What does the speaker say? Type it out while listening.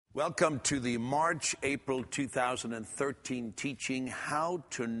Welcome to the March-April 2013 teaching, How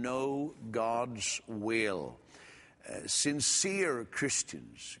to Know God's Will. Sincere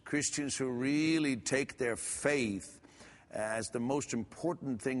Christians who really take their faith as the most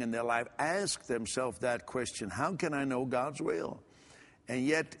important thing in their life, ask themselves that question, how can I know God's will? And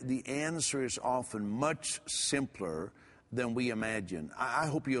yet the answer is often much simpler than we imagine. I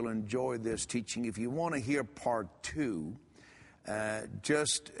hope you'll enjoy this teaching. If you want to hear part 2,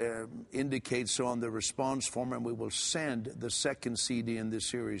 just indicate so on the response form, and we will send the second CD in this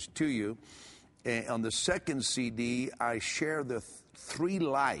series to you. On the second CD, I share the 3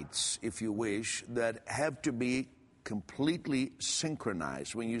 lights, if you wish, that have to be completely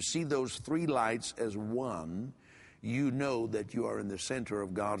synchronized. When you see those 3 lights as one, you know that you are in the center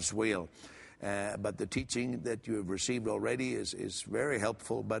of God's will. But the teaching that you have received already is very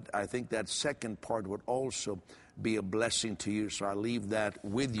helpful, but I think that second part would also be a blessing to you, so I leave that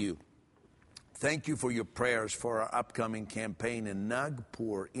with you. Thank you for your prayers for our upcoming campaign in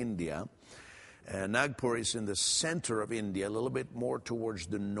Nagpur, India. Nagpur is in the center of India, a little bit more towards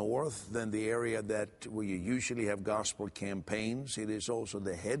the north than the area where you usually have gospel campaigns. It is also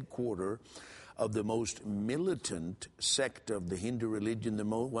the headquarters of the most militant sect of the Hindu religion, the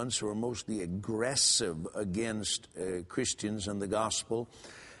ones who are mostly aggressive against Christians and the gospel.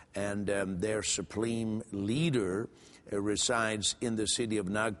 And their supreme leader resides in the city of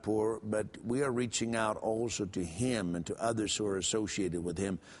Nagpur, but we are reaching out also to him and to others who are associated with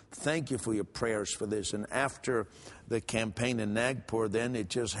him. Thank you for your prayers for this. And after the campaign in Nagpur, then it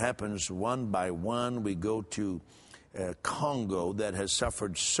just happens one by one. We go to Congo, that has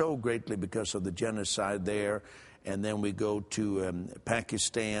suffered so greatly because of the genocide there, and then we go to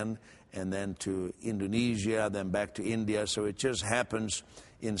Pakistan, and then to Indonesia, then back to India. So it just happens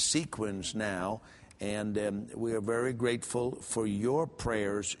in sequence now, and we are very grateful for your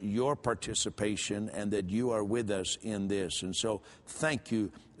prayers, your participation, and that you are with us in this. And so thank you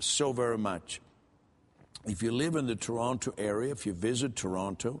so very much. If you live in the Toronto area, if you visit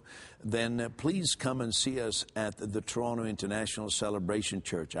Toronto, then please come and see us at the Toronto International Celebration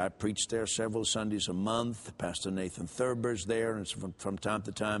Church. I preach there several Sundays a month. Pastor Nathan Thurber's there, and from time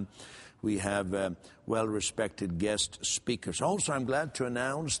to time we have well-respected guest speakers. Also, I'm glad to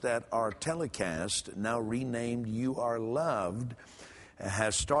announce that our telecast, now renamed You Are Loved,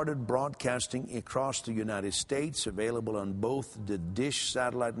 has started broadcasting across the United States, available on both the Dish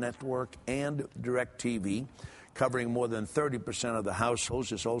satellite network and DirecTV, covering more than 30% of the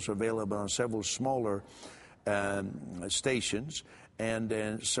households. It's also available on several smaller stations.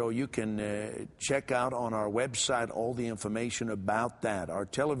 And so you can check out on our website all the information about that. Our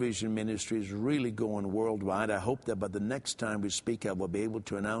television ministry is really going worldwide. I hope that by the next time we speak, I will be able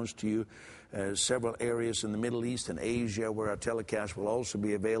to announce to you several areas in the Middle East and Asia where our telecast will also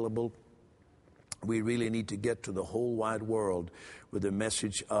be available. We really need to get to the whole wide world with the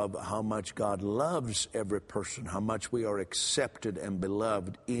message of how much God loves every person, how much we are accepted and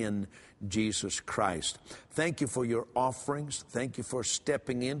beloved in Jesus Christ. Thank you for your offerings. Thank you for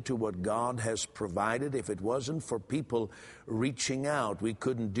stepping into what God has provided. If it wasn't for people reaching out, we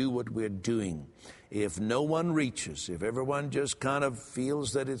couldn't do what we're doing. If no one reaches, if everyone just kind of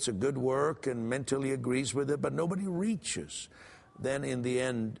feels that it's a good work and mentally agrees with it, but nobody reaches, then in the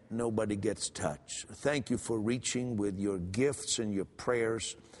end, nobody gets touched. Thank you for reaching with your gifts and your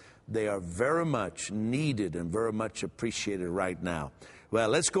prayers. They are very much needed and very much appreciated right now. Well,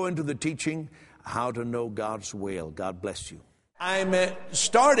 let's go into the teaching, How to Know God's Will. God bless you. I'm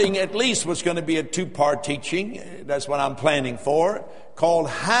starting at least what's going to be a 2-part teaching. That's what I'm planning for, called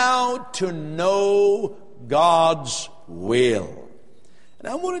How to Know God's Will. And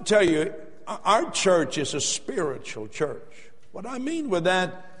I want to tell you, our church is a spiritual church. What I mean with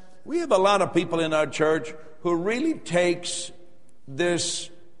that, we have a lot of people in our church who really takes this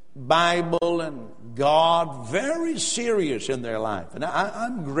Bible and God very serious in their life. And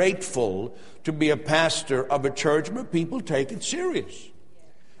I'm grateful to be a pastor of a church where people take it serious.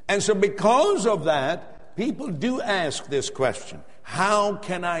 And so because of that, people do ask this question: how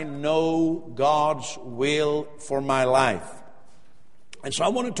can I know God's will for my life? And so I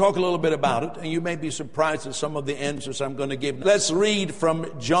want to talk a little bit about it, and you may be surprised at some of the answers I'm going to give. Let's read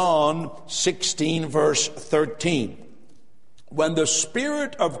from John 16, verse 13. When the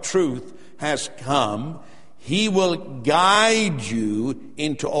Spirit of truth has come, He will guide you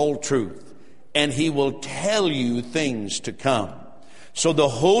into all truth, and He will tell you things to come. So the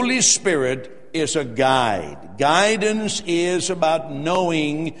Holy Spirit is a guide. Guidance is about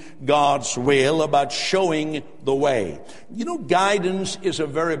knowing God's will, about showing the way. You know, guidance is a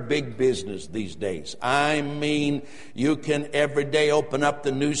very big business these days. I mean, you can every day open up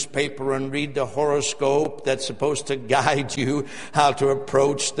the newspaper and read the horoscope that's supposed to guide you how to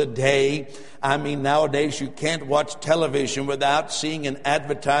approach the day. I mean, nowadays you can't watch television without seeing an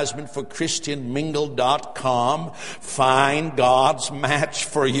advertisement for ChristianMingle.com. Find God's match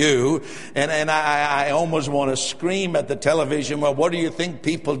for you. And I almost want to scream at the television, well, what do you think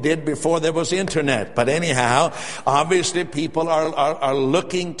people did before there was internet? But anyhow, obviously people are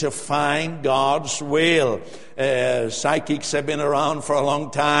looking to find God's will. Psychics have been around for a long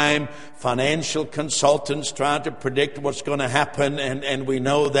time. Financial consultants trying to predict what's going to happen. And we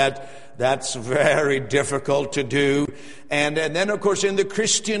know that that's very difficult to do. And then, of course, in the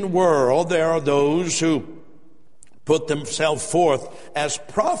Christian world, there are those who put themselves forth as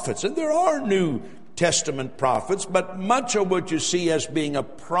prophets. And there are New Testament prophets, but much of what you see as being a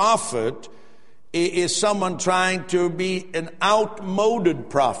prophet is someone trying to be an outmoded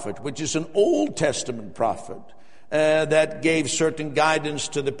prophet, which is an Old Testament prophet. That gave certain guidance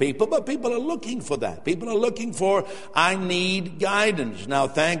to the people, but people are looking for that. People are looking for, I need guidance. Now,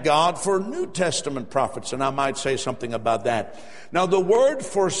 thank God for New Testament prophets, and I might say something about that. Now, the word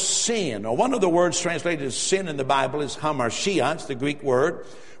for sin, or one of the words translated as sin in the Bible is hamartia, it's the Greek word,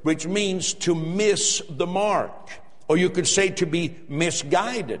 which means to miss the mark. Or you could say to be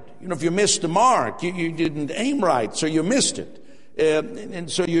misguided. You know, if you missed the mark, you didn't aim right, so you missed it. And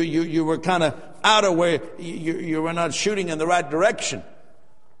so you were kind of out of where you were not shooting in the right direction.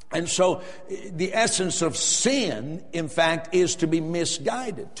 And so the essence of sin, in fact, is to be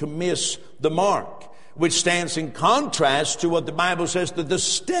misguided, to miss the mark, which stands in contrast to what the Bible says, that the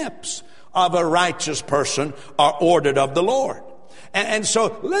steps of a righteous person are ordered of the Lord. And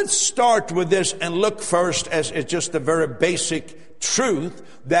so let's start with this and look first as just a very basic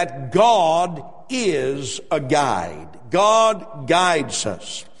truth that God is a guide. God guides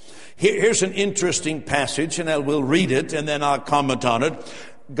us. Here's an interesting passage, and I will read it, and then I'll comment on it.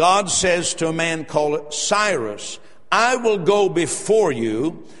 God says to a man called Cyrus, I will go before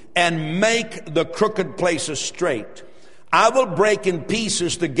you and make the crooked places straight. I will break in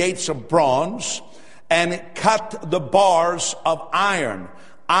pieces the gates of bronze and cut the bars of iron.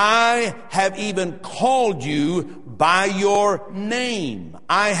 I have even called you by your name.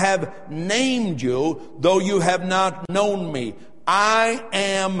 I have named you, though you have not known me. I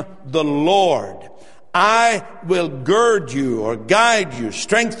am the Lord. I will gird you or guide you,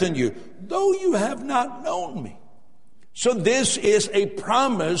 strengthen you, though you have not known me. So this is a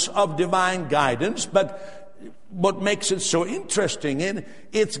promise of divine guidance, but what makes it so interesting, and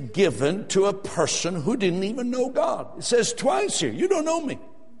it's given to a person who didn't even know God. It says twice here, you don't know me,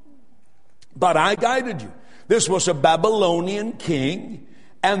 but I guided you. This was a Babylonian king,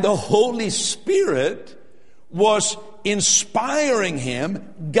 and the Holy Spirit was inspiring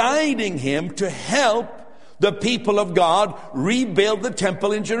him, guiding him to help the people of God rebuild the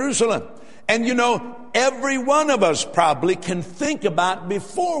temple in Jerusalem. And you know, every one of us probably can think about,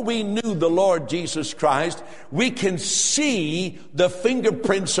 before we knew the Lord Jesus Christ, we can see the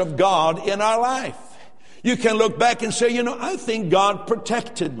fingerprints of God in our life. You can look back and say, you know, I think God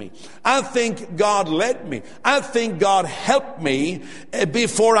protected me. I think God led me. I think God helped me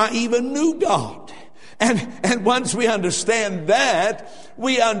before I even knew God. And once we understand that,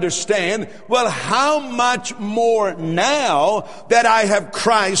 we understand, well, how much more now that I have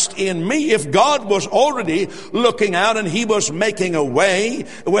Christ in me? If God was already looking out and He was making a way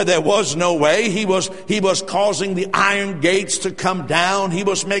where there was no way, He was causing the iron gates to come down. He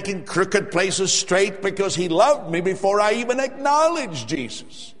was making crooked places straight because He loved me before I even acknowledged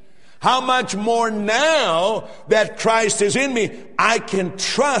Jesus. How much more now that Christ is in me, I can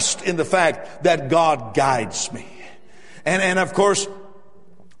trust in the fact that God guides me. And of course,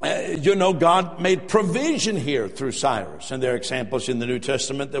 you know, God made provision here through Cyrus. And there are examples in the New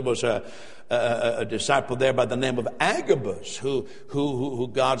Testament. There was a disciple there by the name of Agabus who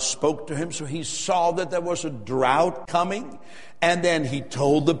God spoke to him. So he saw that there was a drought coming. And then he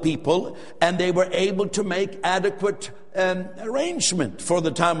told the people, and they were able to make adequate arrangement for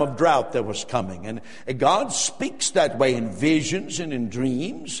the time of drought that was coming. And God speaks that way in visions and in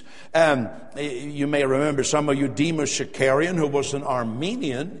dreams. You may remember, some of you, Demos Shakarian, who was an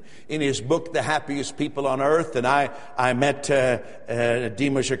Armenian, in his book, The Happiest People on Earth. And I met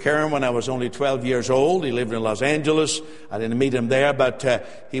Demos Shakarian when I was only 12 years old. He lived in Los Angeles. I didn't meet him there, but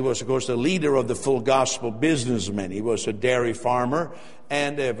he was, of course, the leader of the Full Gospel Businessmen. He was a dairy farmer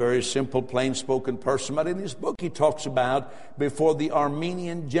and a very simple, plain-spoken person. But in his book, he talks about before the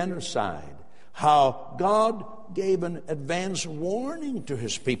Armenian genocide, how God gave an advance warning to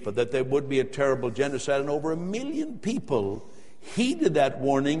his people that there would be a terrible genocide, and over 1 million people heeded that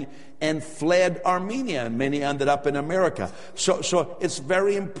warning and fled Armenia, and many ended up in America. So it's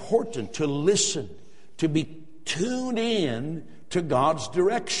very important to listen, to be tuned in to God's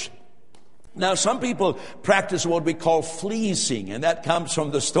direction. Now, some people practice what we call fleecing, and that comes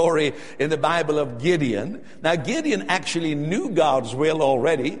from the story in the Bible of Gideon. Now, Gideon actually knew God's will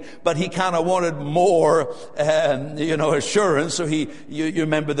already, but he kind of wanted more, assurance. So you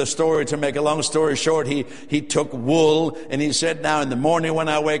remember the story. To make a long story short, he took wool and he said, now in the morning when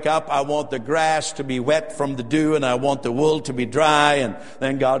I wake up, I want the grass to be wet from the dew, and I want the wool to be dry. And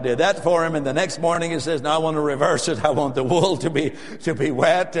then God did that for him. And the next morning he says, now I want to reverse it. I want the wool to be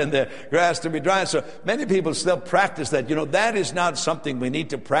wet and the grass to be dry. So many people still practice that. That is not something we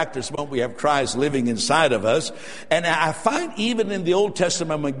need to practice when we have Christ living inside of us. And I find even in the Old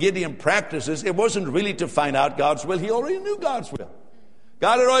Testament, when Gideon practices, it wasn't really to find out God's will. He already knew God's will.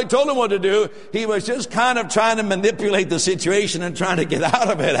 God had already told him what to do. He was just kind of trying to manipulate the situation and trying to get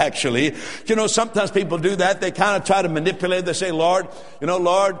out of it, actually. Sometimes people do that. They kind of try to manipulate. They say, Lord,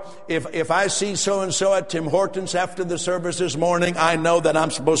 if I see so-and-so at Tim Hortons after the service this morning, I know that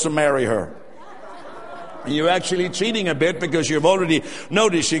I'm supposed to marry her. And you're actually cheating a bit, because you've already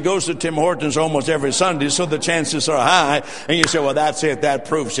noticed she goes to Tim Hortons almost every Sunday, so the chances are high. And you say, well, that's it. That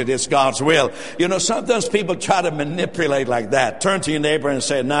proves it. It's God's will. Sometimes people try to manipulate like that. Turn to your neighbor and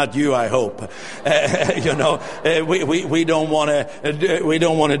say, not you, I hope. We don't want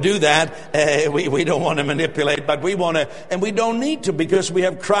to do that. We don't want to manipulate, but we want to, and we don't need to, because we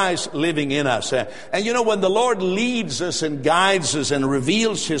have Christ living in us. And when the Lord leads us and guides us and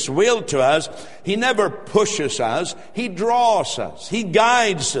reveals his will to us, he never pushes us. He draws us. He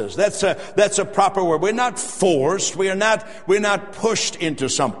guides us. That's a proper word. We're not forced. We're not pushed into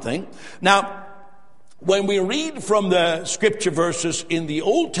something. Now, when we read from the scripture verses in the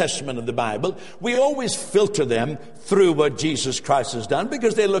Old Testament of the Bible, we always filter them through what Jesus Christ has done,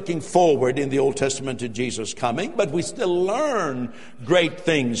 because they're looking forward in the Old Testament to Jesus coming. But we still learn great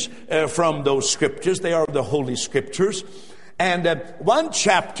things from those scriptures. They are the Holy Scriptures. And one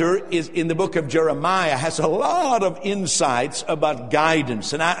chapter is in the book of Jeremiah, has a lot of insights about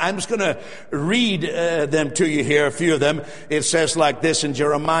guidance. And I'm just going to read them to you here, a few of them. It says like this in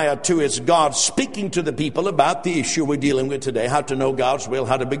Jeremiah 2, it's God speaking to the people about the issue we're dealing with today, how to know God's will,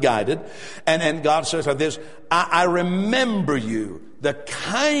 how to be guided. And God says like this, I remember you, the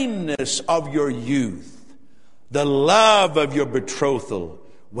kindness of your youth, the love of your betrothal,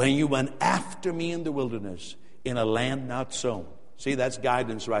 when you went after me in the wilderness, in a land not sown. See, that's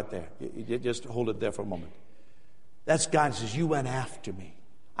guidance right there. You just hold it there for a moment. That's guidance. As you went after me,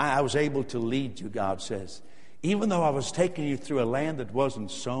 I was able to lead you, God says. Even though I was taking you through a land that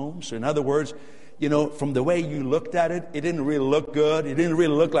wasn't sown. So in other words, from the way you looked at it, it didn't really look good. It didn't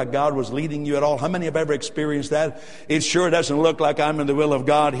really look like God was leading you at all. How many have ever experienced that? It sure doesn't look like I'm in the will of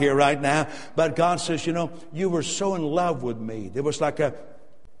God here right now. But God says, you were so in love with me. It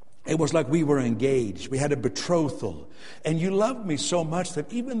was like we were engaged. We had a betrothal. And you loved me so much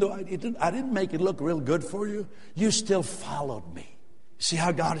that even though I didn't make it look real good for you, you still followed me. See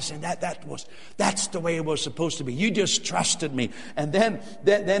how God is saying that's the way it was supposed to be. You just trusted me. And then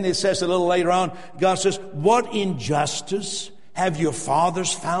it says a little later on, God says, what injustice have your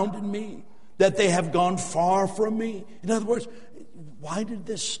fathers found in me, that they have gone far from me? In other words, why did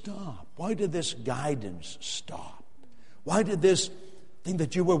this stop? Why did this guidance stop? Why did this thing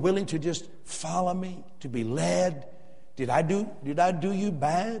that you were willing to just follow me, to be led? Did I do you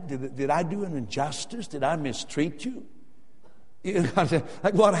bad? Did I do an injustice? Did I mistreat you?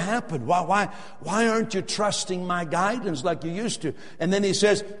 Like what happened? Why aren't you trusting my guidance like you used to? And then he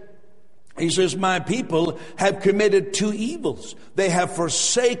says, my people have committed two evils. They have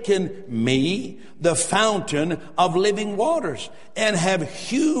forsaken me, the fountain of living waters, and have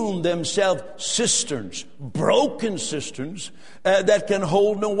hewn themselves cisterns, broken cisterns, that can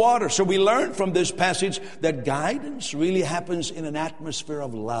hold no water. So we learn from this passage that guidance really happens in an atmosphere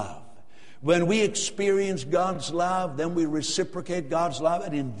of love. When we experience God's love, then we reciprocate God's love.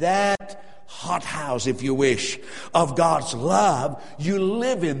 And in that hothouse, if you wish, of God's love, you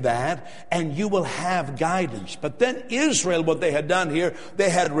live in that and you will have guidance. But then Israel, what they had done here,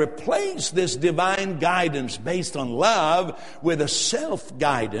 they had replaced this divine guidance based on love with a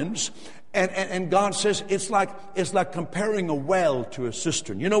self-guidance. And God says it's like comparing a well to a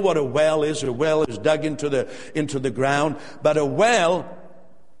cistern. You know what a well is? A well is dug into the ground. But a well,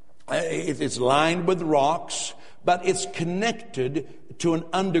 it's lined with rocks, but it's connected to an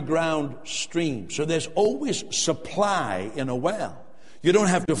underground stream. So there's always supply in a well. You don't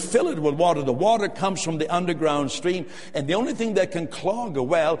have to fill it with water. The water comes from the underground stream. And the only thing that can clog a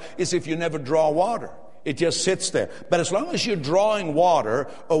well is if you never draw water. It just sits there. But as long as you're drawing water,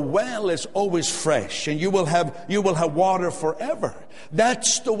 a well is always fresh, and you will have water forever.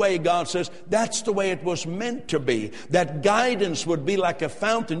 That's the way God says, that's the way it was meant to be. That guidance would be like a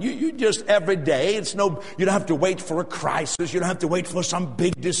fountain. You just every day, you don't have to wait for a crisis. You don't have to wait for some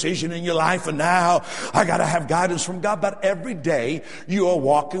big decision in your life, and now I got to have guidance from God. But every day you are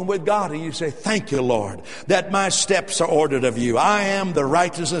walking with God, and you say, thank you, Lord, that my steps are ordered of you. I am the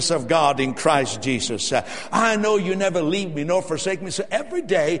righteousness of God in Christ Jesus. I know you never leave me nor forsake me. So every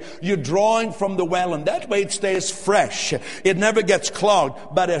day you're drawing from the well, and that way it stays fresh. It never gets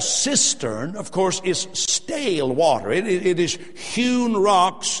clogged. But a cistern, of course, is stale water. It is hewn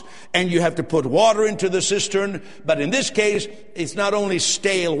rocks, and you have to put water into the cistern. But in this case, it's not only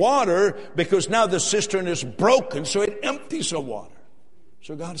stale water, because now the cistern is broken, so it empties of water.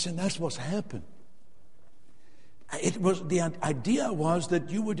 So God is saying, that's what's happened. The idea was that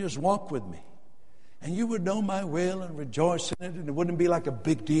you would just walk with me. And you would know my will and rejoice in it. And it wouldn't be like a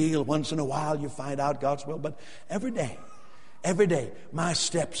big deal. Once in a while you find out God's will. But every day, my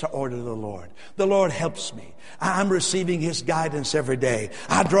steps are ordered of the Lord. The Lord helps me. I'm receiving His guidance every day.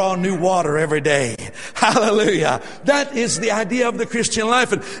 I draw new water every day. Hallelujah. That is the idea of the Christian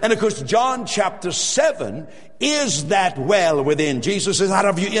life. And of course, John chapter 7 is that well within. Jesus says, out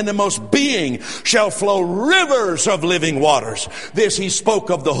of your innermost being shall flow rivers of living waters. This He spoke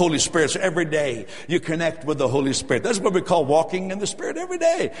of the Holy Spirit. So every day you connect with the Holy Spirit. That's what we call walking in the Spirit every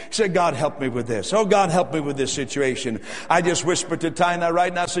day. He said, God, help me with this. Oh, God, help me with this situation. I just whispered to Tina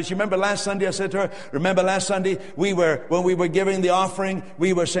right now. So she remember last Sunday, I said to her, remember last Sunday, when we were giving the offering,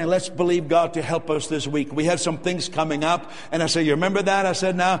 we were saying, let's believe God to help us this week. We had some things coming up. And I said, you remember that? I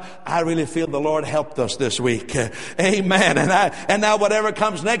said, now, I really feel the Lord helped us this week. Amen. And now whatever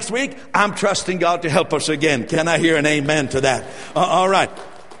comes next week, I'm trusting God to help us again. Can I hear an amen to that? All right.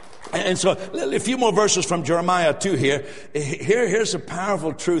 And so a few more verses from Jeremiah 2 here. Here's a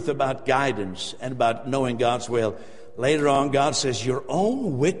powerful truth about guidance and about knowing God's will. Later on, God says, your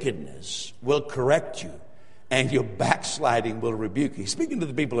own wickedness will correct you, and your backsliding will rebuke you. He's speaking to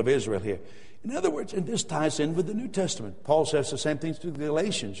the people of Israel here. In other words, and this ties in with the New Testament. Paul says the same things to the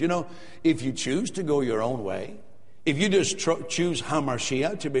Galatians. You know, if you choose to go your own way, if you just choose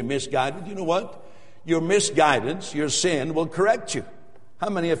hamartia, to be misguided, you know what? Your misguidance, your sin, will correct you. How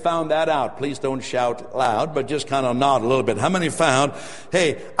many have found that out? Please don't shout loud, but just kind of nod a little bit. How many found,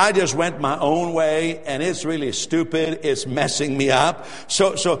 hey, I just went my own way, and it's really stupid. It's messing me up.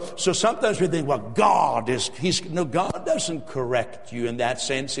 So sometimes we think, well, God doesn't correct you in that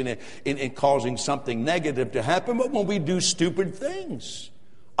sense, in causing something negative to happen. But when we do stupid things,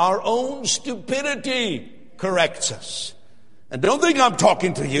 our own stupidity corrects us. And don't think I'm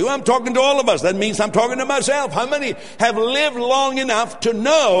talking to you. I'm talking to all of us. That means I'm talking to myself. How many have lived long enough to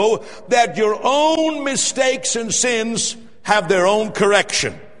know that your own mistakes and sins have their own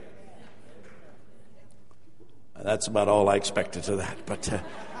correction? That's about all I expected to that. But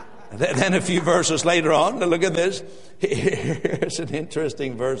then a few verses later on, look at this. Here's an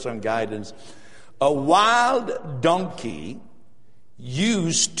interesting verse on guidance. A wild donkey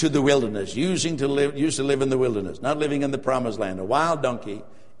used to the wilderness, used to live in the wilderness, not living in the promised land. A wild donkey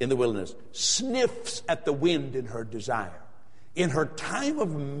in the wilderness sniffs at the wind in her desire. In her time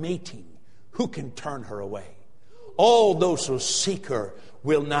of mating, who can turn her away? All those who seek her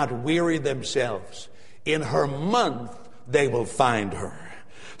will not weary themselves. In her month, they will find her.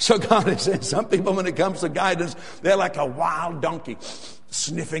 So God is saying, some people, when it comes to guidance, they're like a wild donkey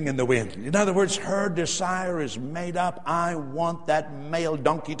sniffing in the wind. In other words, her desire is made up. I want that male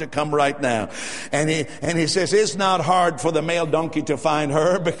donkey to come right now. And he says, it's not hard for the male donkey to find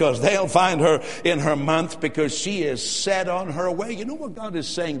her, because they'll find her in her month, because she is set on her way. You know what God is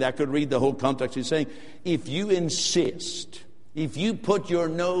saying there? I could read the whole context. He's saying, if you insist, if you put your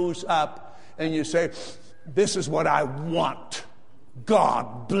nose up and you say, this is what I want,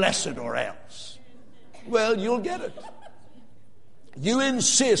 God bless it or else, well, you'll get it. You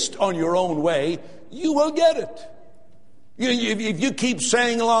insist on your own way, you will get it. If you keep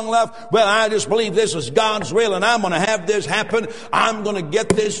saying along left, well, I just believe this is God's will and I'm going to have this happen. I'm going to get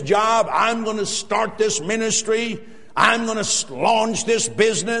this job. I'm going to start this ministry. I'm going to launch this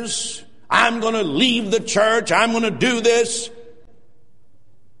business. I'm going to leave the church. I'm going to do this.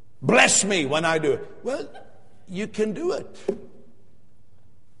 Bless me when I do it. Well, you can do it.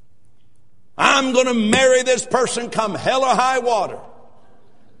 I'm going to marry this person come hell or high water.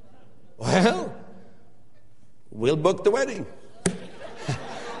 Well, we'll book the wedding.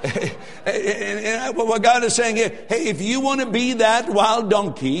 And what God is saying here, hey, if you want to be that wild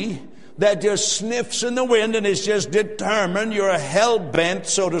donkey that just sniffs in the wind and is just determined, you're hell-bent,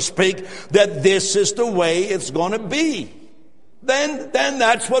 so to speak, that this is the way it's going to be, then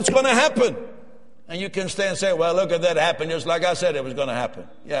that's what's going to happen. And you can stand and say, well, look at that happen just like I said it was going to happen.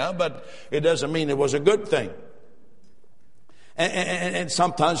 Yeah, but it doesn't mean it was a good thing. And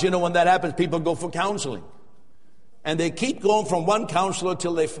sometimes, when that happens, people go for counseling. And they keep going from one counselor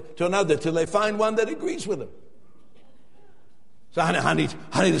to another till they find one that agrees with them. So I need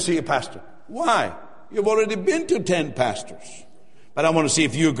to see a pastor. Why? You've already been to 10 pastors. But I want to see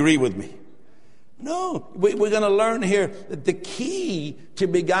if you agree with me. No, we're going to learn here that the key to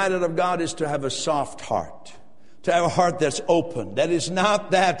be guided of God is to have a soft heart. To have a heart that's open. That is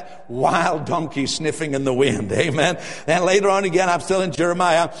not that wild donkey sniffing in the wind. Amen. And later on again, I'm still in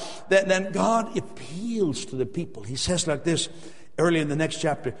Jeremiah. Then God appeals to the people. He says like this early in the next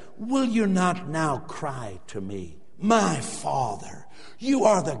chapter. Will you not now cry to me, my Father? You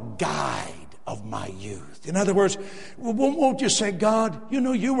are the guide of my youth. In other words, won't you say, God,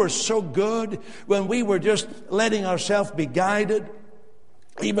 you were so good when we were just letting ourselves be guided.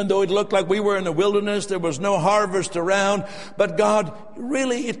 Even though it looked like we were in the wilderness, there was no harvest around. But God,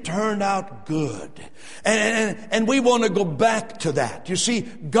 really, it turned out good. And we want to go back to that. You see,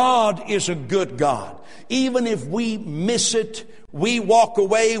 God is a good God. Even if we miss it, we walk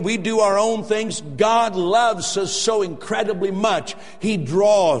away, we do our own things, God loves us so incredibly much. He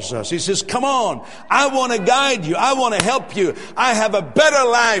draws us. He says, come on, I want to guide you. I want to help you. I have a better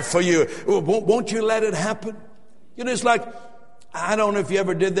life for you. Won't you let it happen? It's like, I don't know if you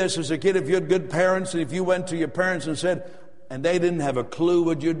ever did this as a kid, if you had good parents, and if you went to your parents and said, and they didn't have a clue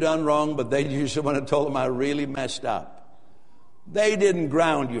what you'd done wrong, but they usually went and told them I really messed up. They didn't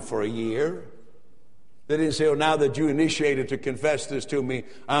ground you for a year. They didn't say, now that you initiated to confess this to me,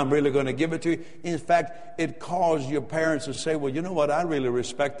 I'm really going to give it to you. In fact, it caused your parents to say, well, you know what? I really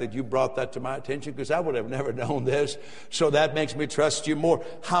respect that you brought that to my attention because I would have never known this. So that makes me trust you more.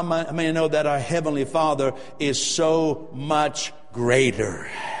 How many know that our Heavenly Father is so much greater?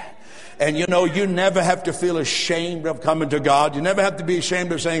 And you never have to feel ashamed of coming to God. You never have to be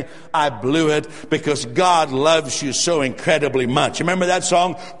ashamed of saying, I blew it, because God loves you so incredibly much. Remember that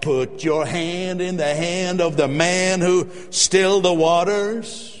song? Put your hand in the hand of the man who stilled the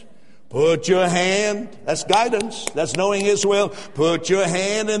waters. Put your hand, that's guidance, that's knowing His will. Put your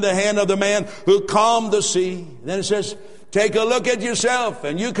hand in the hand of the man who calmed the sea. Then it says, take a look at yourself,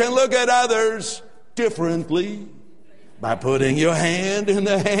 and you can look at others differently. By putting your hand in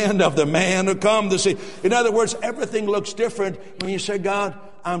the hand of the man who calmed the sea. In other words, everything looks different when you say, God,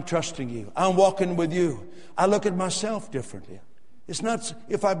 I'm trusting you. I'm walking with you. I look at myself differently. It's not,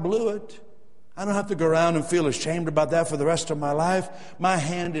 if I blew it, I don't have to go around and feel ashamed about that for the rest of my life. My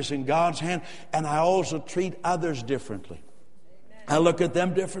hand is in God's hand, and I also treat others differently. I look at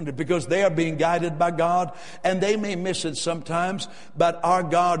them differently because they are being guided by God, and they may miss it sometimes, but our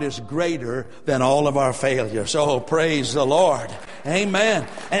God is greater than all of our failures. Oh, praise the Lord. Amen.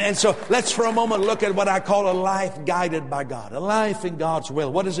 And so let's for a moment look at what I call a life guided by God, a life in God's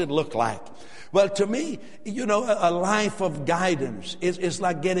will. What does it look like? Well, to me, a life of guidance is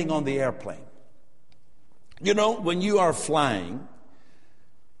like getting on the airplane. When you are flying,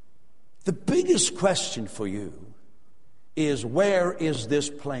 the biggest question for you is, where is this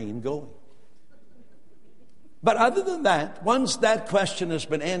plane going? But other than that, once that question has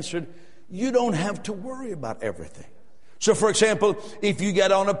been answered, you don't have to worry about everything. So, for example, if you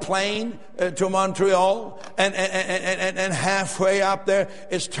get on a plane to Montreal and halfway up there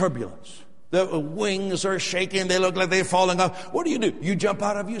is turbulence. The wings are shaking. They look like they're falling off. What do? You jump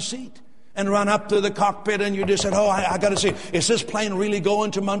out of your seat and run up to the cockpit, and you just said, I got to see, is this plane really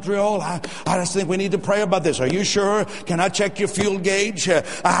going to Montreal? I just think we need to pray about this. Are you sure? Can I check your fuel gauge?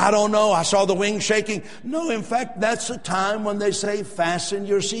 I don't know. I saw the wings shaking. No, in fact, that's the time when they say, fasten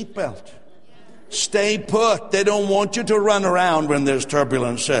your seatbelt. Stay put. They don't want you to run around when there's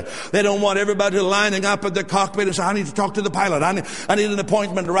turbulence. They don't want everybody lining up at the cockpit and say, I need to talk to the pilot. I need an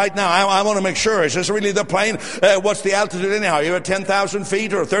appointment right now. I want to make sure. Is this really the plane? What's the altitude anyhow? You're at 10,000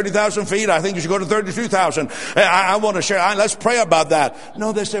 feet or 30,000 feet? I think you should go to 32,000. I want to share. Let's pray about that.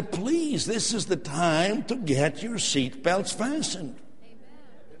 No, they said, please, this is the time to get your seatbelts fastened.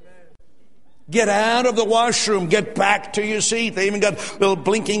 Get out of the washroom. Get back to your seat. They even got little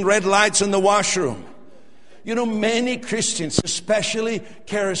blinking red lights in the washroom. Many Christians, especially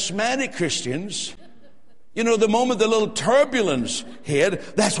charismatic Christians, You know, the moment the little turbulence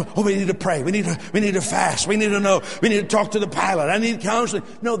hit, that's when, we need to pray. We need to fast. We need to know. We need to talk to the pilot. I need counseling.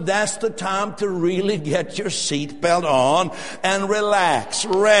 No, that's the time to really get your seatbelt on and relax,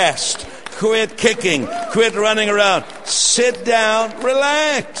 rest, quit kicking, quit running around, sit down,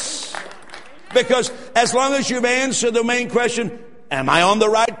 relax. Because as long as you've answered the main question, am I on the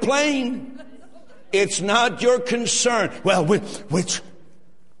right plane? It's not your concern. Well, which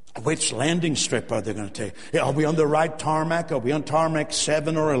landing strip are they going to take? Are we on the right tarmac? Are we on tarmac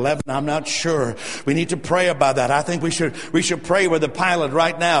 7 or 11? I'm not sure. We need to pray about that. I think we should pray with the pilot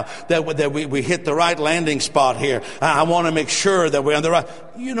right now that we hit the right landing spot here. I want to make sure that we're on the right.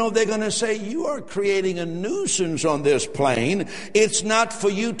 You know, they're going to say, you are creating a nuisance on this plane. It's not for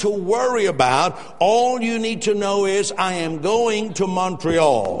you to worry about. All you need to know is I am going to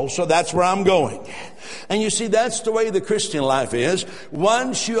Montreal, so that's where I'm going. And you see, that's the way the Christian life is.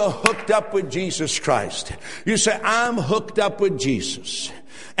 Once you are hooked up with Jesus Christ, you say, I'm hooked up with Jesus.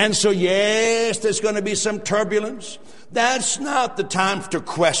 And so, yes, there's going to be some turbulence. That's not the time to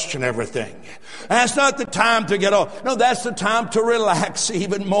question everything. That's not the time to get off. No, that's the time to relax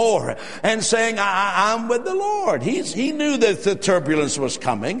even more and saying, I'm with the Lord. He knew that the turbulence was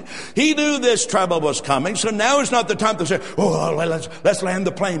coming. He knew this trouble was coming. So now is not the time to say, well, let's land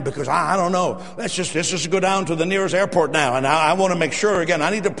the plane because I don't know. Let's just go down to the nearest airport now. And I want to make sure again. I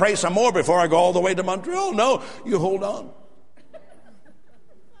need to pray some more before I go all the way to Montreal. No, you hold on.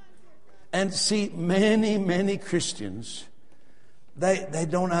 And see, many Christians, they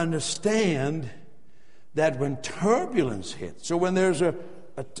don't understand that when turbulence hits, so when there's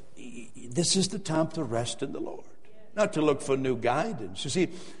this is the time to rest in the Lord, not to look for new guidance. You see,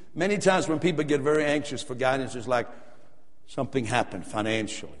 many times when people get very anxious for guidance, it's like something happened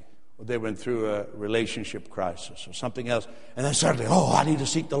financially, or they went through a relationship crisis or something else, and then suddenly, I need to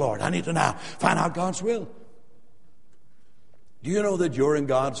seek the Lord. I need to now find out God's will. Do you know that you're in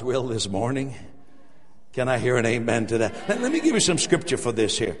God's will this morning? Can I hear an amen to that? Let me give you some scripture for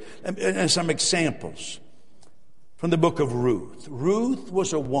this here, and some examples from the book of Ruth. Ruth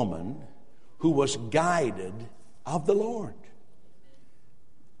was a woman who was guided of the Lord.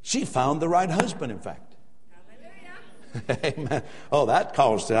 She found the right husband, in fact. Amen. Oh, that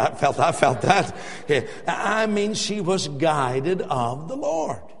caused it. I felt that. I mean, she was guided of the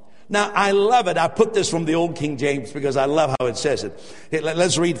Lord. Now, I love it. I put this from the old King James because I love how it says it.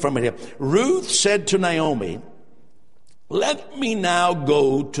 Let's read from it here. Ruth said to Naomi, let me now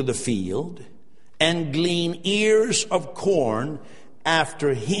go to the field and glean ears of corn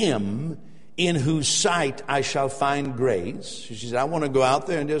after him in whose sight I shall find grace. She said, I want to go out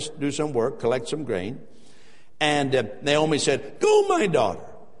there and just do some work, collect some grain. And Naomi said, go, my daughter.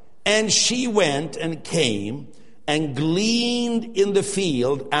 And she went and came and gleaned in the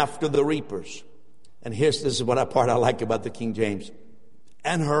field after the reapers. And this is what part I like about the King James.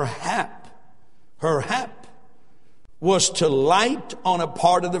 And her hap was to light on a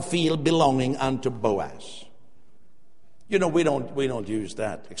part of the field belonging unto Boaz. You know, we don't use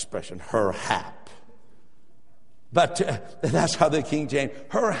that expression, her hap. But that's how the King James,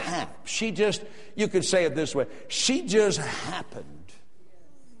 her hap. You could say it this way. She just happened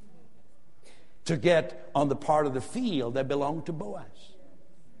to get on the part of the field that belonged to Boaz.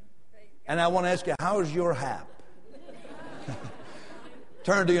 And I want to ask you, how's your hap?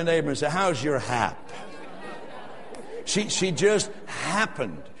 Turn to your neighbor and say, how's your hap? She just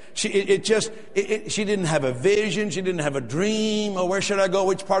happened. She didn't have a vision. She didn't have a dream. Oh, where should I go?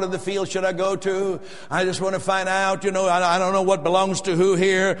 Which part of the field should I go to? I just want to find out, I don't know what belongs to who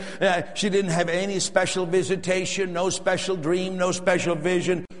here. She didn't have any special visitation, no special dream, no special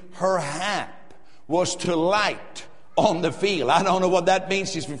vision. Her hap was to light on the field. I don't know what that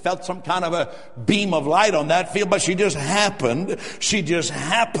means. She felt some kind of a beam of light on that field, but she just happened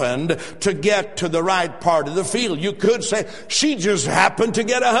to get to the right part of the field. You could say she just happened to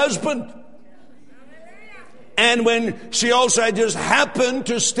get a husband. And when she also just happened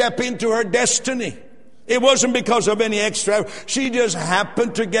to step into her destiny. It wasn't because of any extra. She just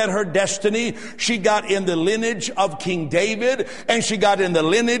happened to get her destiny. She got in the lineage of King David, and she got in the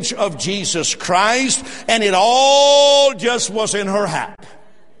lineage of Jesus Christ, and it all just was in her hat.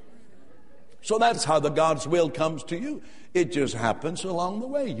 So that's how the God's will comes to you. It just happens along the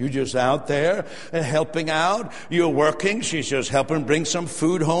way. You're just out there and helping out. You're working. She's just helping bring some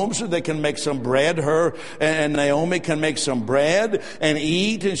food home so they can make some bread. Her and Naomi can make some bread and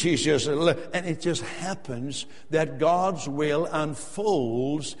eat. And and it just happens that God's will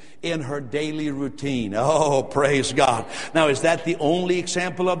unfolds in her daily routine. Oh, praise God. Now, is that the only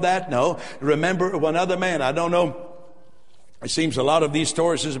example of that? No. Remember one other man. I don't know It seems a lot of these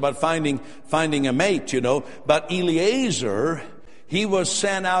stories is about finding a mate, But Eliezer, he was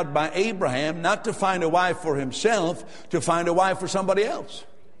sent out by Abraham not to find a wife for himself, to find a wife for somebody else.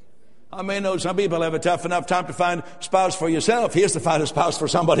 I may know some people have a tough enough time to find a spouse for yourself. He has to find a spouse for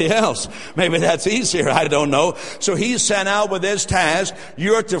somebody else. Maybe that's easier. I don't know. So he's sent out with this task.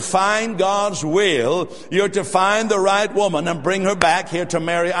 You're to find God's will. You're to find the right woman and bring her back here to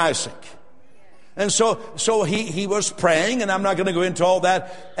marry Isaac. And so he was praying, and I'm not going to go into all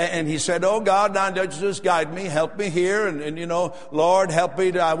that. And he said, oh God, now just guide me, help me here. And Lord, help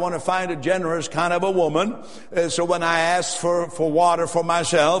me. I want to find a generous kind of a woman. So when I ask for water for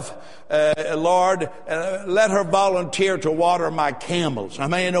myself, Lord, let her volunteer to water my camels. I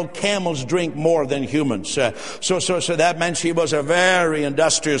mean, camels drink more than humans. So that meant she was a very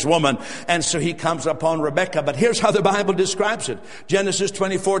industrious woman. And so he comes upon Rebekah. But here's how the Bible describes it. Genesis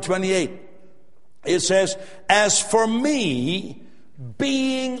 24:28. It says, as for me,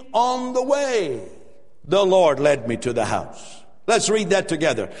 being on the way, the Lord led me to the house. Let's read that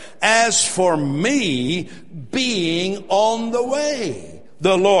together. As for me, being on the way,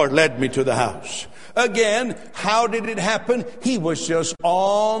 the Lord led me to the house. Again, how did it happen? He was just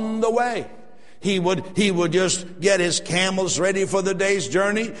on the way. He would just get his camels ready for the day's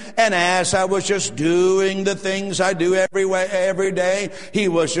journey. And as I was just doing the things I do every day, he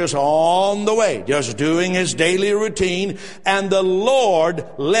was just on the way, just doing his daily routine. And the Lord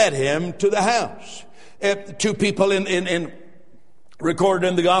led him to the house. Two people recorded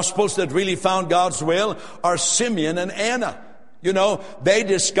in the Gospels that really found God's will are Simeon and Anna. They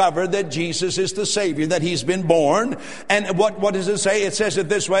discovered that Jesus is the Savior, that He's been born. And what does it say? It says it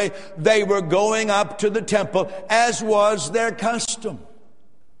this way. They were going up to the temple as was their custom.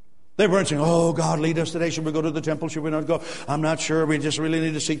 They weren't saying, oh, God, lead us today. Should we go to the temple? Should we not go? I'm not sure. We just really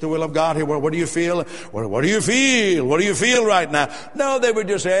need to seek the will of God here. What do you feel? What do you feel? What do you feel right now? No, they were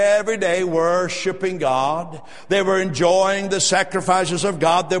just every day worshiping God. They were enjoying the sacrifices of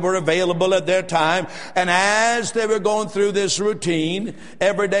God that were available at their time. And as they were going through this routine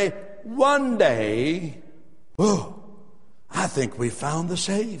every day, one day, I think we found the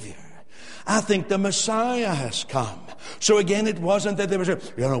Savior. I think the Messiah has come. So again, it wasn't that they were saying,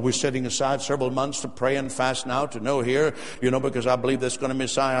 we're setting aside several months to pray and fast now to know here, because I believe that's going to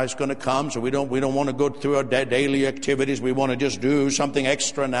Messiah is going to come. So we don't want to go through our daily activities. We want to just do something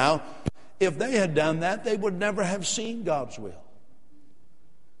extra now. If they had done that, they would never have seen God's will.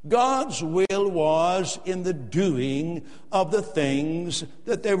 God's will was in the doing of the things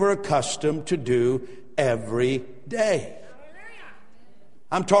that they were accustomed to do every day.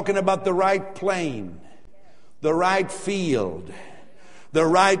 I'm talking about the right plane, the right field, the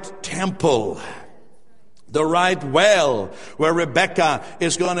right temple, the right well where Rebekah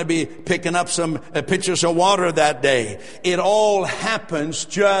is going to be picking up some pitchers of water that day. It all happens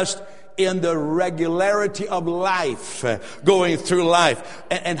just in the regularity of life, going through life.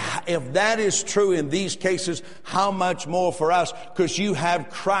 And if that is true in these cases, how much more for us? Because you have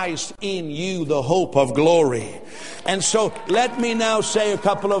Christ in you, the hope of glory. And so let me now say a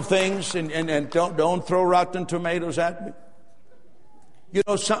couple of things, and don't throw rotten tomatoes at me.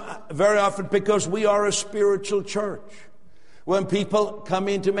 Very often, because we are a spiritual church, when people come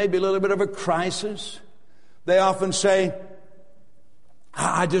into maybe a little bit of a crisis, they often say,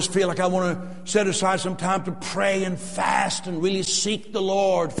 I just feel like I want to set aside some time to pray and fast and really seek the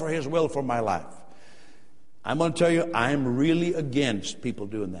Lord for His will for my life. I'm going to tell you, I'm really against people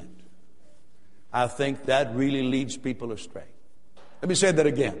doing that. I think that really leads people astray. Let me say that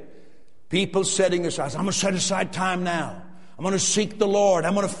again. People setting aside, I'm going to set aside time now. I'm going to seek the Lord.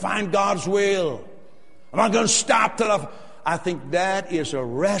 I'm going to find God's will. I'm not going to stop till I think that is a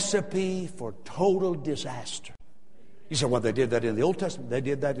recipe for total disaster. You say, well, they did that in the Old Testament. They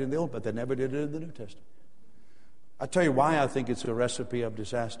did that in the Old, but they never did it in the New Testament. I'll tell you why I think it's a recipe of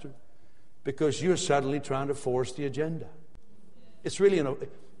disaster. Because you're suddenly trying to force the agenda. It's really,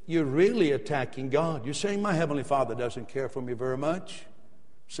 you're really attacking God. You're saying, my Heavenly Father doesn't care for me very much.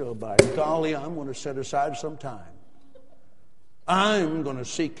 So by golly, I'm going to set aside some time. I'm going to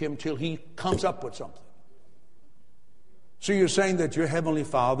seek Him till He comes up with something. So you're saying that your Heavenly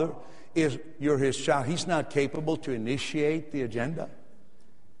Father you're His child. He's not capable to initiate the agenda.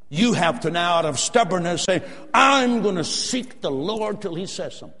 You have to now, out of stubbornness, say, I'm going to seek the Lord till He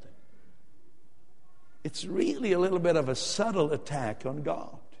says something. It's really a little bit of a subtle attack on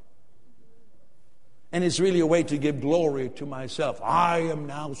God. And it's really a way to give glory to myself. I am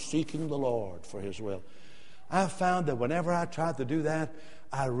now seeking the Lord for His will. I've found that whenever I try to do that,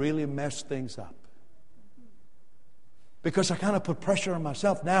 I really mess things up. Because I kind of put pressure on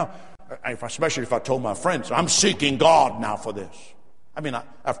myself. Now, especially if I told my friends, I'm seeking God now for this. I mean,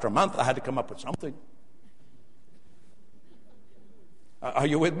 after a month, I had to come up with something. Are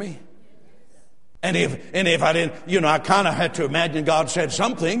you with me? And if I didn't, I kind of had to imagine God said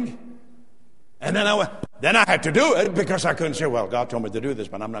something. And then I had to do it, because I couldn't say, well, God told me to do this,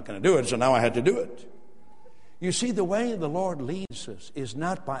 but I'm not going to do it. So now I had to do it. You see, the way the Lord leads us is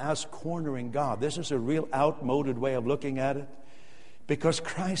not by us cornering God. This is a real outmoded way of looking at it, because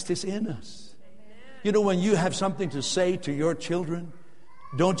Christ is in us. You know, when you have something to say to your children,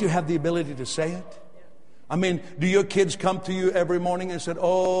 don't you have the ability to say it? I mean, do your kids come to you every morning and say,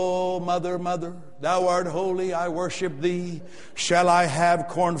 oh, mother, mother, thou art holy, I worship thee. Shall I have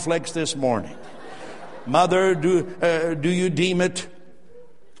cornflakes this morning? Mother, do you deem it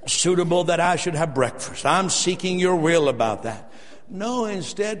suitable that I should have breakfast? I'm seeking your will about that. No,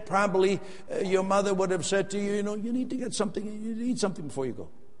 instead, probably your mother would have said to you, you need to get something, you need something before you go.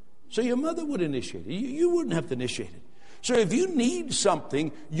 So your mother would initiate it. You wouldn't have to initiate it. So if you need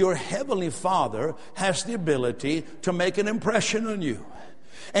something, your Heavenly Father has the ability to make an impression on you.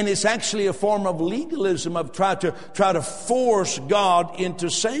 And it's actually a form of legalism of try to force God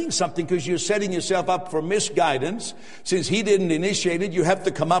into saying something, because you're setting yourself up for misguidance. Since He didn't initiate it, you have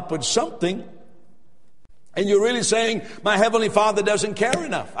to come up with something. And you're really saying, my Heavenly Father doesn't care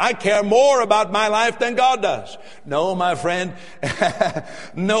enough. I care more about my life than God does. No, my friend,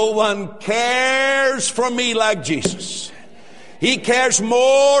 no one cares for me like Jesus. He cares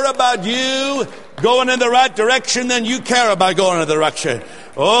more about you going in the right direction than you care about going in the direction.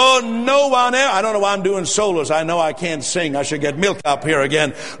 Oh, no one ever. I don't know why I'm doing solos. I know I can't sing. I should get Milk up here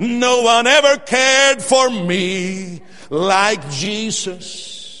again. No one ever cared for me like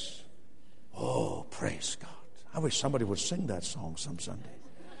Jesus. Oh, praise God. I wish somebody would sing that song some Sunday.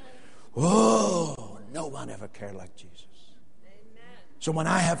 Oh, no one ever cared like Jesus. So when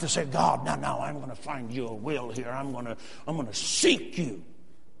I have to say, God, now I'm going to find your will here. I'm going to seek you.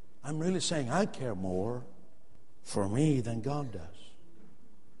 I'm really saying I care more for me than God does.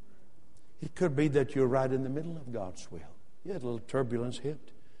 It could be that you're right in the middle of God's will. You had a little turbulence hit,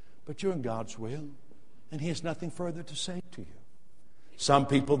 but you're in God's will, and He has nothing further to say to you. Some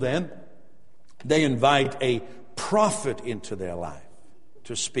people then, they invite a prophet into their life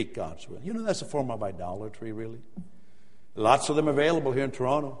to speak God's will. That's a form of idolatry, really. Lots of them available here in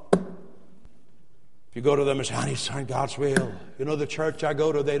Toronto. If you go to them and say, I need to learn God's will. The church I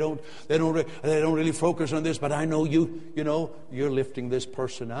go to, they don't really focus on this, but I know you're lifting this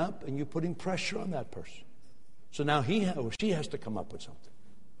person up and you're putting pressure on that person. So now he or she has to come up with something.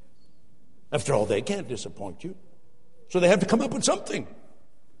 After all, they can't disappoint you. So they have to come up with something.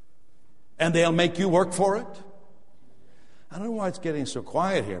 And they'll make you work for it. I don't know why it's getting so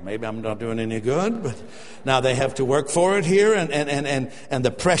quiet here. Maybe I'm not doing any good, but now they have to work for it here, and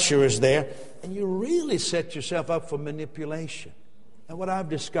the pressure is there. And you really set yourself up for manipulation. And what I've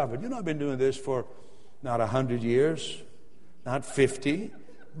discovered, I've been doing this for not 100 years, not 50,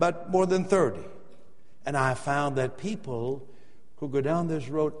 but more than 30. And I found that people who go down this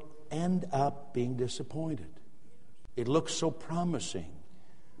road end up being disappointed. It looks so promising,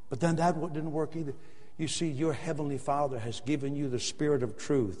 but then that didn't work either. You see, your Heavenly Father has given you the Spirit of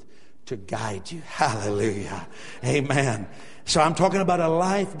truth to guide you. Hallelujah. Amen. So I'm talking about a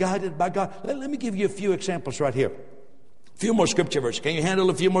life guided by God. Let me give you a few examples right here. A few more scripture verses. Can you handle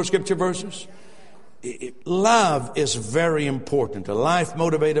a few more scripture verses? Love is very important. A life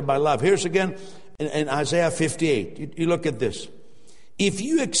motivated by love. Here's again in Isaiah 58. You look at this. If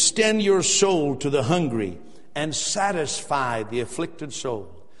you extend your soul to the hungry and satisfy the afflicted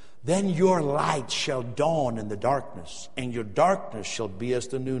soul, then your light shall dawn in the darkness, and your darkness shall be as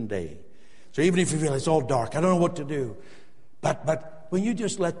the noonday. So even if you feel it's all dark, I don't know what to do. But when you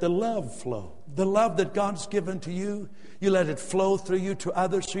just let the love flow, the love that God's given to you, you let it flow through you to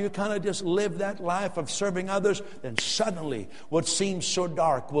others, so you kind of just live that life of serving others, then suddenly what seems so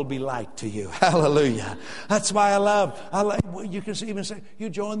dark will be light to you. Hallelujah. That's why I love, you can even say, you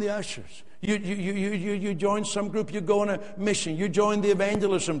join the ushers. You join some group, you go on a mission, you join the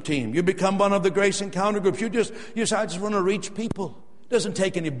evangelism team, you become one of the Grace Encounter groups. You say, I just want to reach people. It doesn't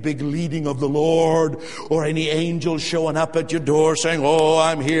take any big leading of the Lord or any angel showing up at your door saying, oh,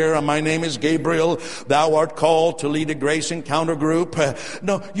 I'm here and my name is Gabriel. Thou art called to lead a Grace Encounter group.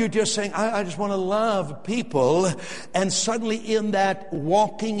 No, you're just saying, I just want to love people. And suddenly in that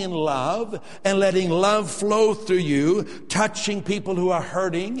walking in love and letting love flow through you, touching people who are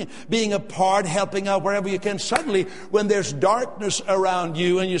hurting, being a part, helping out wherever you can. Suddenly when there's darkness around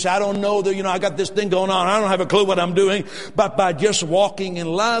you and you say, I don't know that, I got this thing going on. I don't have a clue what I'm doing. But by just walking walking in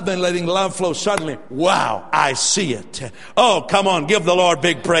love and letting love flow, suddenly, wow, I see it. Oh, come on, give the Lord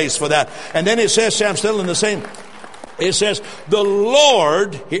big praise for that. And then it says, I'm still in the same, it says, the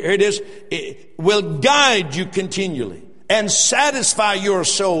Lord, here it is, will guide you continually and satisfy your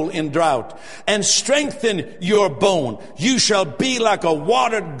soul in drought and strengthen your bone. You shall be like a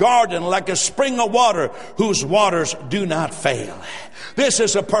watered garden, like a spring of water whose waters do not fail. This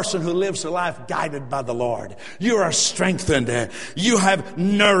is a person who lives a life guided by the Lord. You are strengthened. You have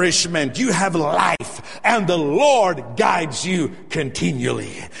nourishment. You have life. And the Lord guides you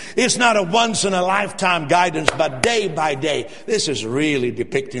continually. It's not a once-in-a-lifetime guidance, but day by day. This is really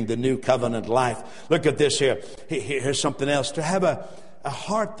depicting the new covenant life. Look at this here. Here's something else. To have a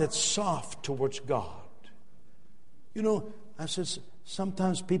heart that's soft towards God. You know, I said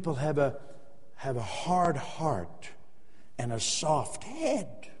sometimes people have a hard heart and a soft head.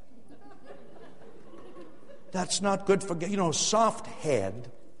 That's not good for, you know, soft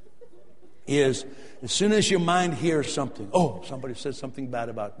head is as soon as your mind hears something, oh, somebody says something bad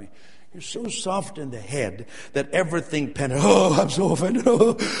about me. You're so soft in the head that everything penetrates. Oh, I'm so offended.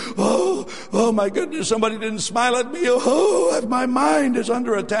 Oh, my goodness, somebody didn't smile at me. Oh, my mind is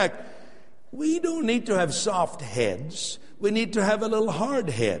under attack. We don't need to have soft heads. We need to have a little hard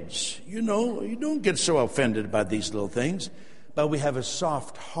heads. You know, you don't get so offended by these little things, but we have a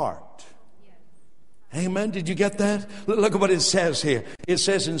soft heart. Amen. Did you get that? Look at what it says here. It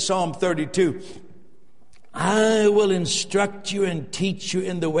says in Psalm 32, I will instruct you and teach you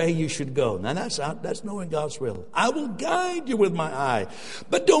in the way you should go. Now that's knowing God's will. I will guide you with my eye.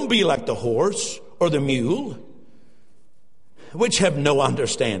 But don't be like the horse or the mule, which have no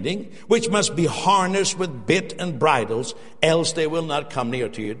understanding, which must be harnessed with bit and bridles, else they will not come near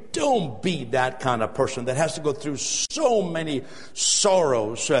to you. Don't be that kind of person that has to go through so many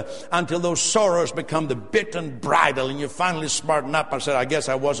sorrows until those sorrows become the bit and bridle and you finally smarten up and say, I guess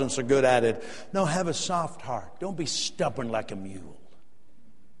I wasn't so good at it. No, have a soft heart. Don't be stubborn like a mule.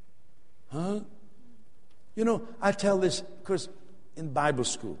 Huh? You know, I tell this because in Bible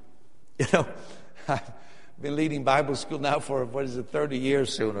school, you know, been leading Bible school now for, 30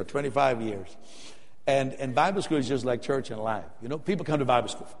 years soon, or 25 years. And Bible school is just like church and life. You know, people come to Bible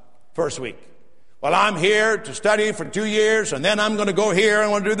school first week. Well, I'm here to study for 2 years, and then I'm going to go here, and I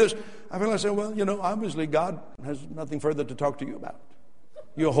want to do this. I realize, well, you know, obviously God has nothing further to talk to you about.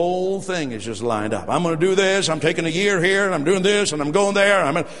 Your whole thing is just lined up. I'm going to do this, I'm taking a year here, and I'm doing this, and I'm going there.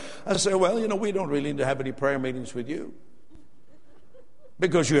 I say, well, you know, we don't really need to have any prayer meetings with you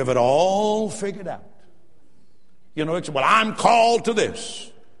because you have it all figured out. You know, it's, well, I'm called to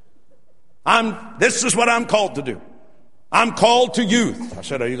this. This is what I'm called to do. I'm called to youth. I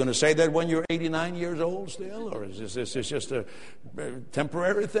said, are you going to say that when you're 89 years old still? Or is this just a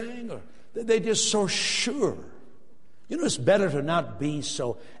temporary thing? Or they're just so sure. You know, it's better to not be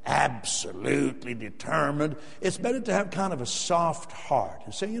so absolutely determined. It's better to have kind of a soft heart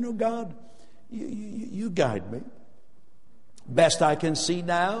and say, you know, God, you guide me. Best I can see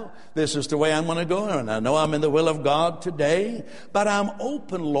now, this is the way I'm going to go. And I know I'm in the will of God today, but I'm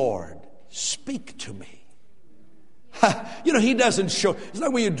open, Lord. Speak to me. You know, he doesn't show. It's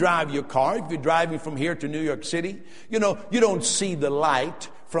like when you drive your car. If you're driving from here to New York City, you know, you don't see the light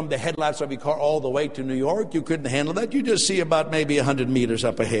from the headlights of your car all the way to New York. You couldn't handle that. You just see about maybe 100 meters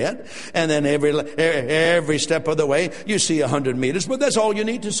up ahead. And then every step of the way, you see 100 meters. But that's all you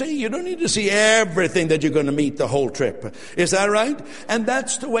need to see. You don't need to see everything that you're going to meet the whole trip. Is that right? And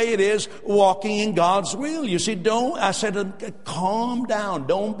that's the way it is walking in God's will. You see, I said, calm down.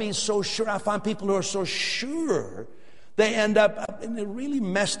 Don't be so sure. I find people who are so sure, they end up in a really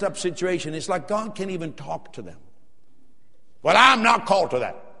messed up situation. It's like God can't even talk to them. Well, I'm not called to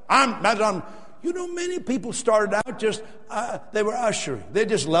that. You know, many people started out just, they were ushering. They're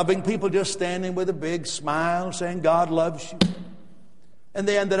just loving people, just standing with a big smile saying, God loves you. And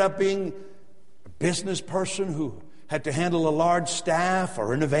they ended up being a business person who had to handle a large staff,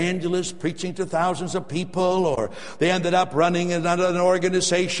 or an evangelist preaching to thousands of people, or they ended up running an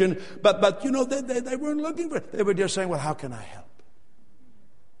organization. But you know, they weren't looking for it. They were just saying, well, how can I help?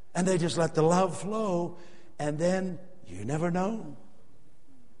 And they just let the love flow, and then you never know.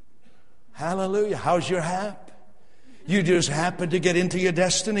 Hallelujah. How's your hap? You just happened to get into your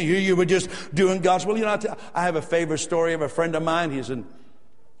destiny. You were just doing God's will. You know, I have a favorite story of a friend of mine. He's an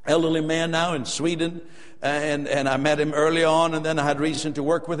elderly man now in Sweden. and I met him early on, and then I had reason to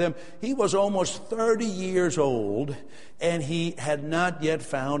work with him. He was almost 30 years old, and he had not yet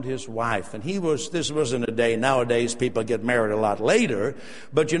found his wife. And this wasn't a day. Nowadays, people get married a lot later.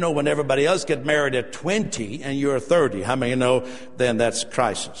 But you know, when everybody else get married at 20 and you're 30, how many know then that's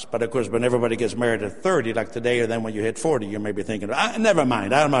crisis? But of course, when everybody gets married at 30, like today, or then when you hit 40, you may be thinking, never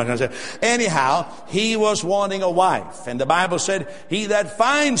mind, I'm not going to say. Anyhow, he was wanting a wife. And the Bible said, he that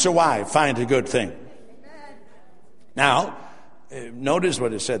finds a wife finds a good thing. Now, notice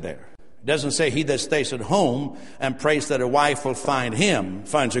what it said there. It doesn't say he that stays at home and prays that a wife will find him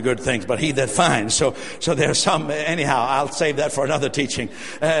finds a good thing, but he that finds. So there's some, anyhow, I'll save that for another teaching.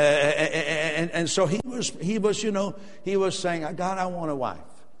 And so he was saying, God, I want a wife.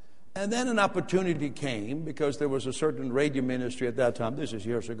 And then an opportunity came, because there was a certain radio ministry at that time, this is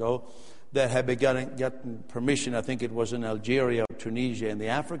years ago, that had gotten permission, I think it was in Algeria or Tunisia, in the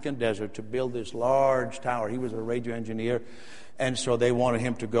African desert, to build this large tower. He was a radio engineer, and so they wanted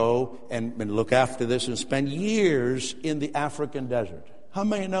him to go and look after this and spend years in the African desert. How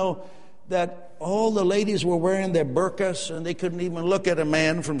many know that all the ladies were wearing their burqas, and they couldn't even look at a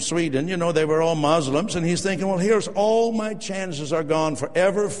man from Sweden? You know, they were all Muslims. And he's thinking, well, here's all my chances are gone for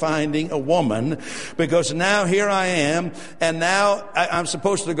ever finding a woman, because now here I am, and now I'm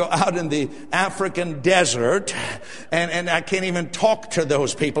supposed to go out in the African desert, and I can't even talk to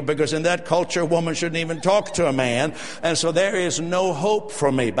those people, because in that culture, a woman shouldn't even talk to a man. And so there is no hope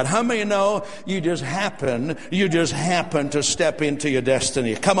for me. But how many know you just happen to step into your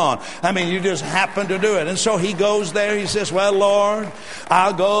destiny? Come on. I mean, you just happen to do it. And so he goes there. He says, well, Lord,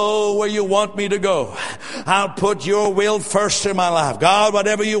 I'll go where you want me to go. I'll put your will first in my life. God,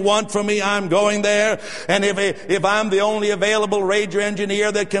 whatever you want from me, I'm going there. And if I'm the only available radio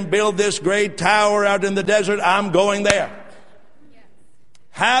engineer that can build this great tower out in the desert, I'm going there. Yes.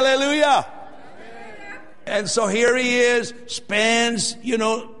 Hallelujah. And so here he is, spends,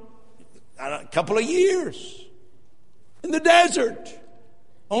 a couple of years in the desert.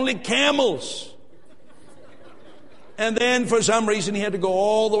 Only camels. And then for some reason he had to go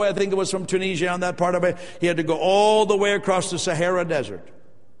all the way, I think it was from Tunisia on that part of it, he had to go all the way across the Sahara Desert.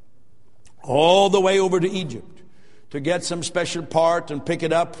 All the way over to Egypt to get some special part and pick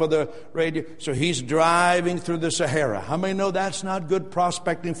it up for the radio. So he's driving through the Sahara. How many know that's not good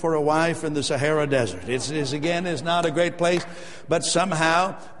prospecting for a wife in the Sahara Desert? It's not a great place. But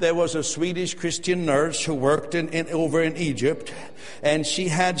somehow there was a Swedish Christian nurse who worked over in Egypt, and she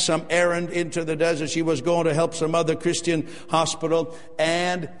had some errand into the desert. She was going to help some other Christian hospital,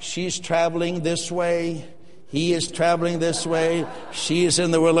 and she's traveling this way. He is traveling this way. She is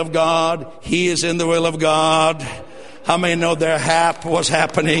in the will of God. He is in the will of God. How many know their was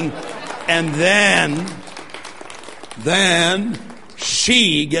happening? And then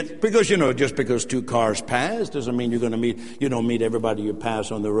she gets, because just because two cars pass doesn't mean you don't meet everybody you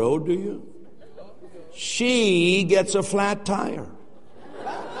pass on the road, do you? She gets a flat tire.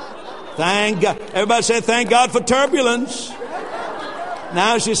 Thank God. Everybody say, thank God for turbulence.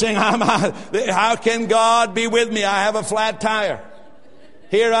 Now she's saying, how can God be with me? I have a flat tire.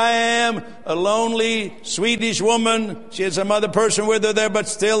 Here I am, a lonely Swedish woman. She had some other person with her there, but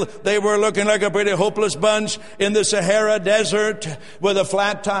still they were looking like a pretty hopeless bunch in the Sahara Desert with a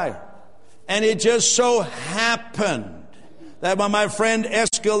flat tire. And it just so happened that when my friend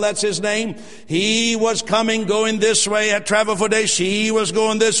Eskil, that's his name, he was going this way at Travel for Days. She was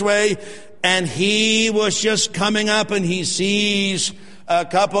going this way, and he was just coming up, and he sees a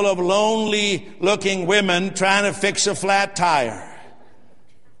couple of lonely looking women trying to fix a flat tire.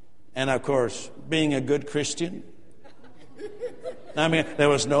 And of course, being a good Christian, I mean, there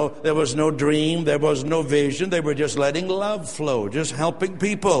was no dream, there was no vision. They were just letting love flow, just helping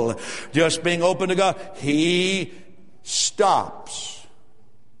people, just being open to God. He stops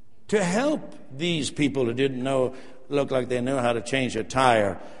to help these people who didn't look like they knew how to change a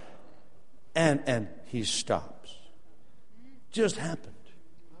tire. And he stops. Just happened.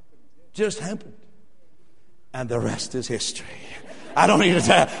 And the rest is history. I don't need to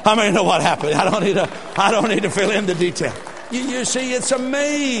tell. How many know what happened? I don't need to fill in the detail. You see, it's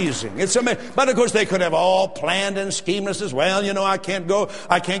amazing. It's amazing. But of course, they could have all planned and schemed this as well. I can't go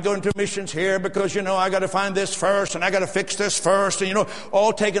into missions here because, I got to find this first and I got to fix this first. And,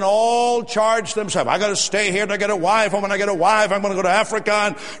 all taking all charge themselves. I got to stay here to get a wife. And when I get a wife, I'm going to go to Africa.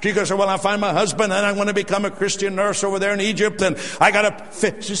 And she goes, well, I'll find my husband and I'm going to become a Christian nurse over there in Egypt. And I got to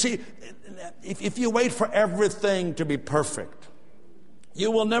fix. You see, if you wait for everything to be perfect, you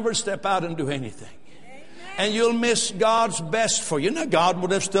will never step out and do anything. And you'll miss God's best for you. Now, God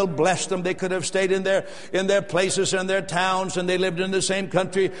would have still blessed them. They could have stayed in their places and their towns, and they lived in the same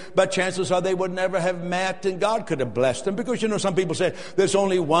country. But chances are they would never have met, and God could have blessed them. Because, some people say there's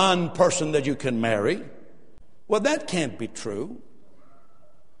only one person that you can marry. Well, that can't be true.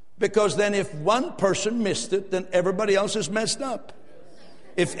 Because then if one person missed it, then everybody else is messed up.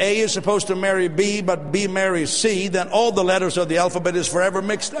 If A is supposed to marry B, but B marries C, then all the letters of the alphabet is forever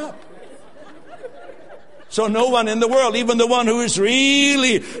mixed up. So no one in the world, even the one who is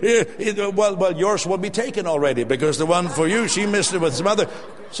really, well, yours will be taken already because the one for you, she missed it with some other.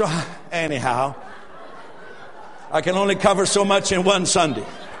 So anyhow, I can only cover so much in one Sunday.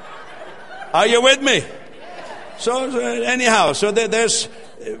 Are you with me? So anyhow, so there's,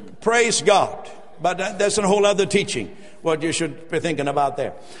 praise God. But that's a whole other teaching, what you should be thinking about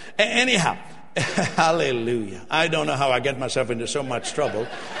there. Anyhow, hallelujah. I don't know how I get myself into so much trouble,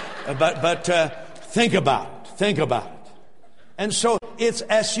 but think about it. And so it's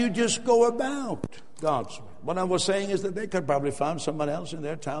as you just go about God's will. What I was saying is that they could probably find someone else in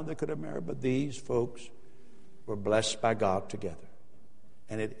their town they could have married, but these folks were blessed by God together.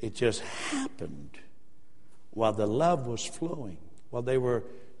 And it just happened while the love was flowing, while they were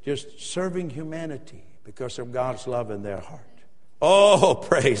just serving humanity because of God's love in their heart. Oh,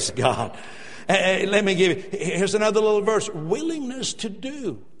 praise God. Let me give you, here's another little verse. Willingness to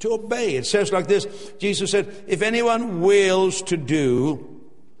do, to obey. It says like this. Jesus said, if anyone wills to do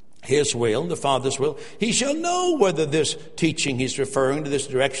His will, the Father's will, he shall know whether this teaching he's referring to, this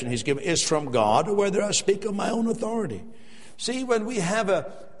direction he's given, is from God or whether I speak of my own authority. See, when we have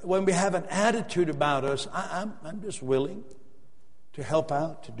an attitude about us, I'm just willing to help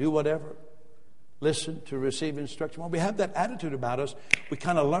out, to do whatever. Listen, to receive instruction. When we have that attitude about us, we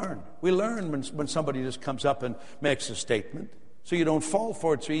kind of learn. We learn when somebody just comes up and makes a statement. So you don't fall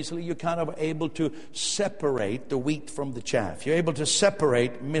for it so easily. You're kind of able to separate the wheat from the chaff. You're able to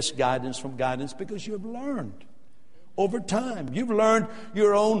separate misguidance from guidance because you've learned. Over time, you've learned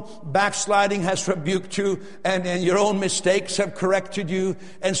your own backsliding has rebuked you and your own mistakes have corrected you.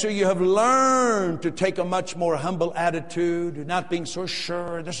 And so you have learned to take a much more humble attitude, not being so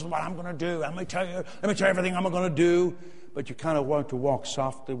sure, this is what I'm going to do. Let me tell you everything I'm going to do. But you kind of want to walk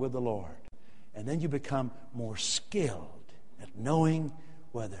softly with the Lord. And then you become more skilled at knowing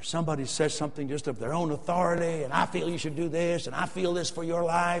whether somebody says something just of their own authority, and I feel you should do this, and I feel this for your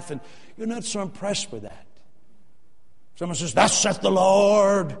life, and you're not so impressed with that. Someone says, thus saith the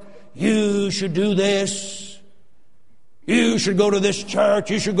Lord, you should do this. You should go to this church.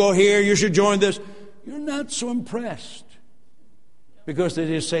 You should go here. You should join this. You're not so impressed. Because they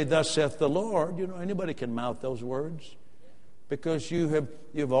just say, thus saith the Lord. Anybody can mouth those words. Because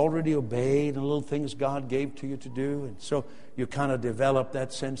you've already obeyed the little things God gave to you to do. And so you kind of develop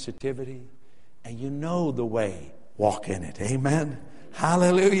that sensitivity. And you know the way. Walk in it. Amen.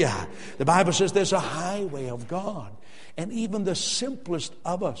 Hallelujah. The Bible says there's a highway of God. And even the simplest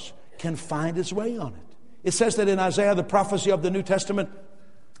of us can find its way on it. It says that in Isaiah, the prophecy of the New Testament,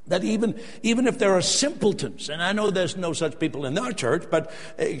 that even if there are simpletons, and I know there's no such people in our church, but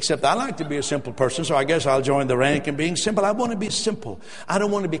except I like to be a simple person, so I guess I'll join the rank in being simple. I want to be simple. I don't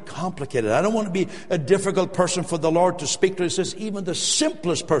want to be complicated. I don't want to be a difficult person for the Lord to speak to. It says even the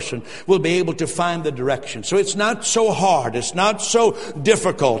simplest person will be able to find the direction. So it's not so hard. It's not so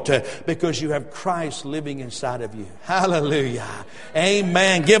difficult because you have Christ living inside of you. Hallelujah.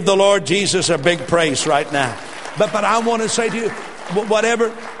 Amen. Give the Lord Jesus a big praise right now. But I want to say to you,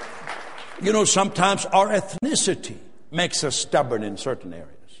 whatever, sometimes our ethnicity makes us stubborn in certain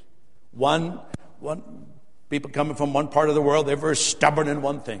areas. One people coming from one part of the world, they're very stubborn in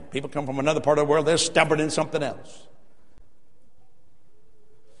one thing. People come from another part of the world, they're stubborn in something else.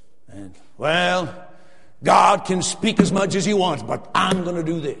 And, God can speak as much as He wants, but I'm going to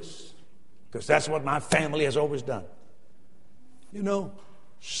do this because that's what my family has always done.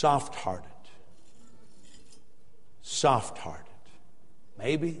 Soft-hearted. Soft-hearted.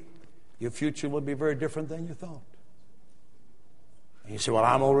 Maybe your future will be very different than you thought. And you say,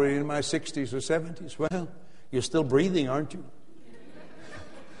 I'm already in my 60s or 70s. Well, you're still breathing, aren't you?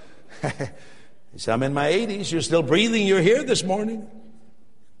 You say, I'm in my 80s. You're still breathing. You're here this morning.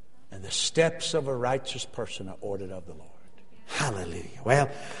 And the steps of a righteous person are ordered of the Lord. Hallelujah. Well,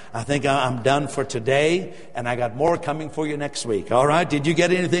 I think I'm done for today, and I got more coming for you next week. All right? Did you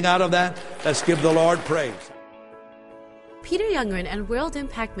get anything out of that? Let's give the Lord praise. Peter Youngren and World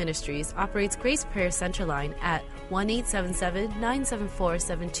Impact Ministries operates Grace Prayer Center Line at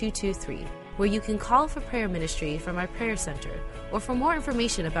 1-877-974-7223. where you can call for prayer ministry from our prayer center, or for more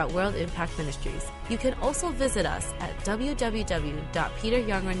information about World Impact Ministries. You can also visit us at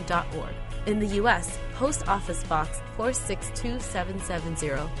www.peteryoungren.org. In the U.S., Post Office Box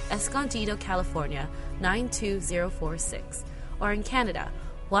 462770, Escondido, California 92046. Or in Canada,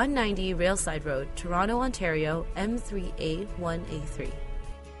 190 Railside Road, Toronto, Ontario M3A1A3.